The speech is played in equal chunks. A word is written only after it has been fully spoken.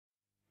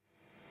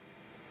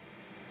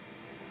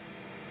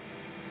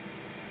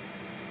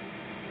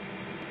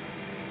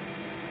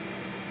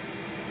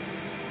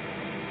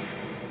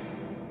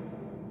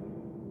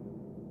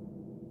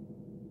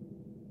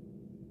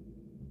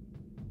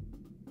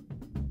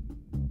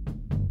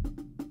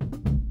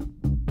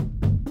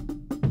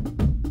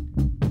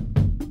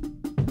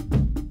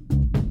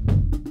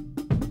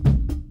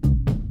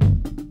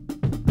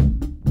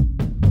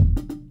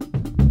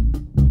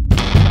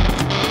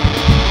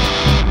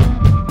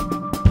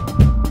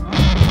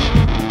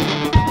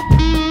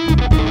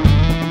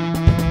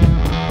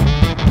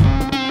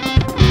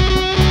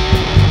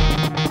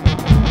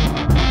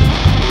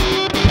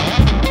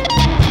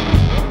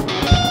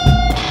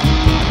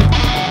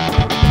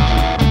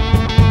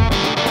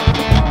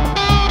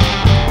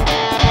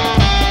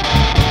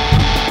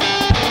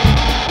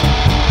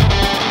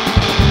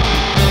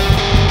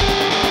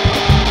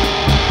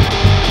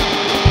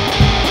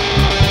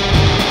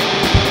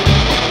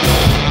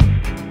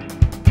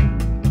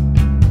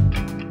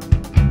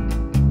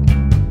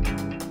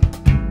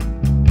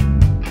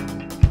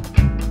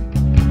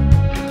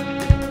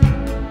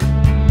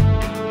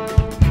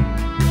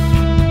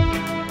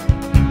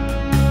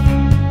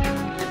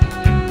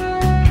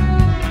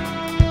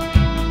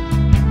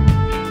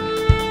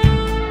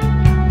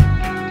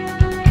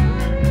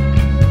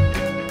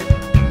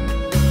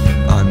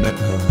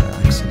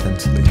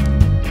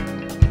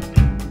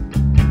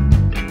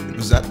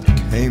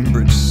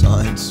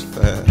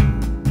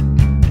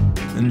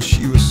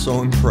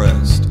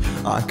pressed,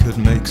 I could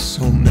make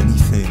so many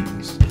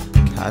things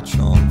catch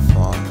on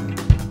fire.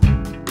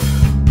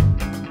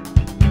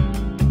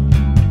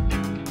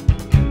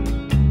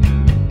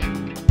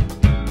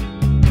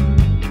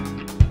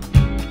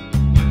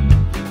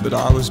 But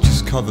I was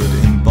just covered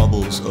in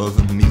bubbles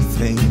of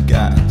methane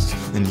gas,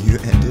 and you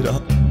ended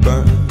up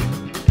burned.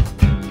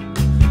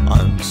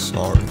 I'm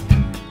sorry,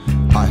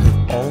 I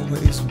have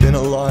always been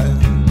a liar.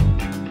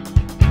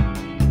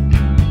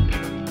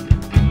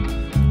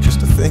 Just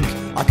to think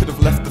I could have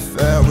left the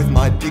fair with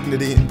my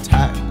dignity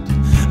intact,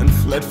 and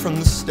fled from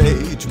the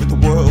stage with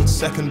the world's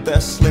second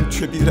best Slint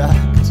tribute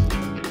act.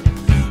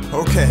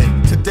 Okay,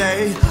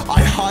 today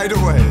I hide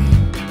away,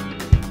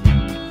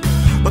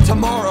 but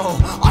tomorrow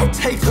I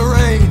take the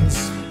reins.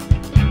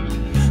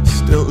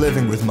 Still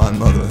living with my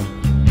mother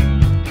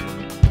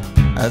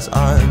as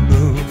I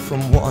move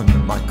from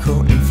one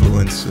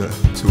micro-influencer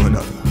to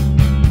another.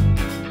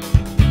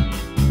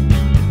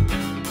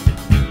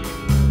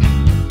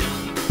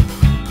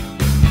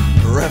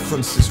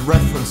 References,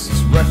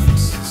 references,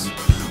 references.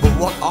 But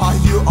what are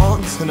you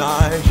on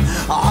tonight?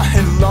 I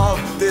love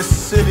this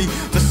city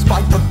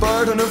despite the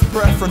burden of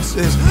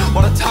preferences.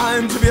 What a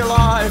time to be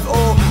alive.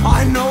 Oh,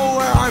 I know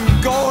where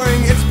I'm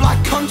going. It's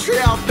black country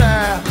out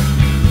there.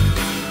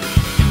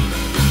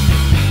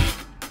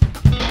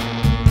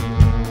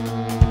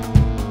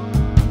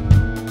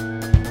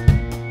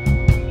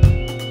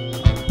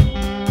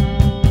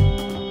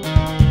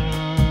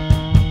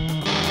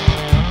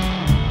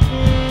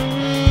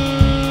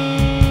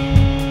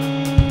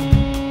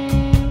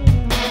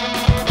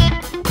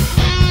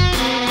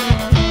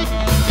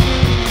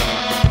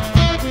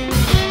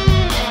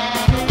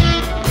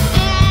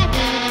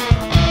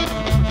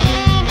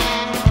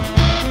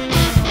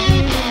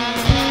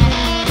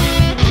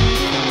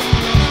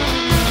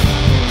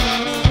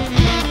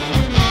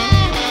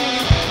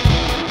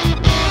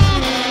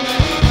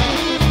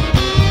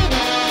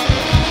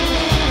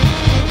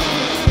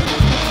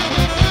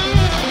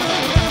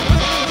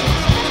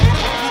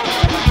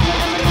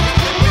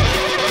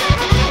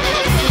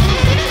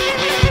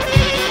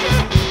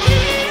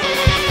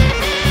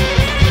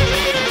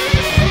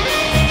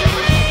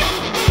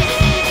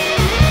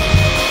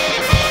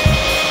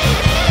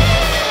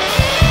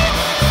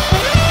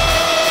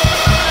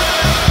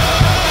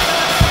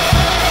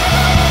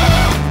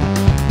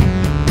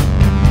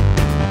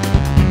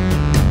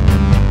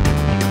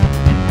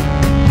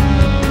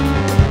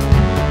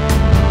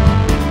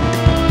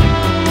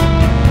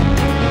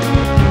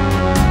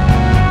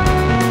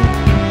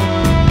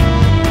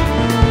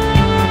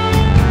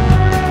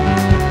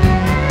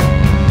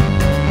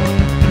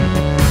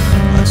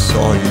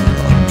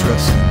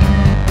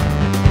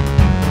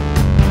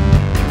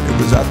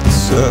 At the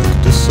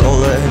Cirque du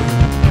Soleil,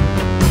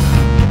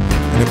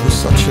 and it was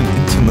such an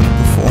intimate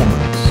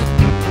performance.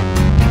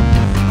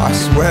 I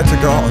swear to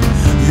God,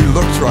 you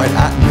looked right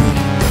at me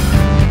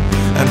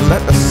and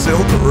let a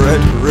silk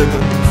red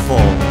ribbon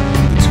fall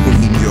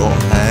between your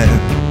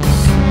hands.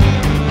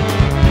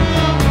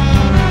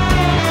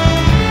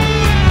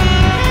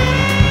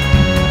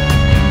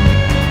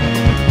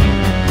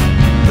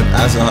 But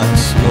as I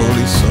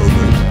slowly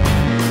sobered,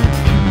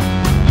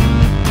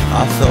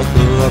 I felt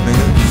the rubbing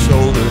of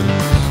shoulders,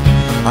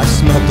 I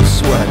smelled the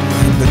sweat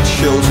and the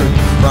children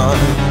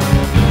crying.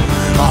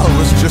 I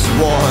was just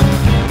one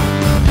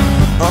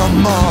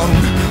among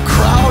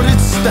crowded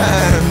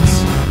stands.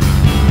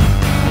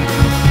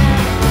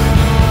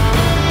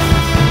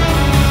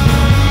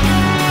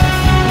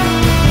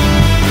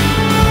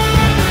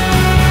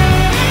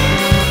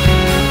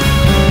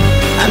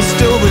 And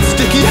still with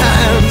sticky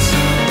hands,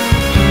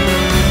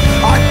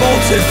 I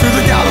bolted through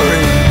the gallery.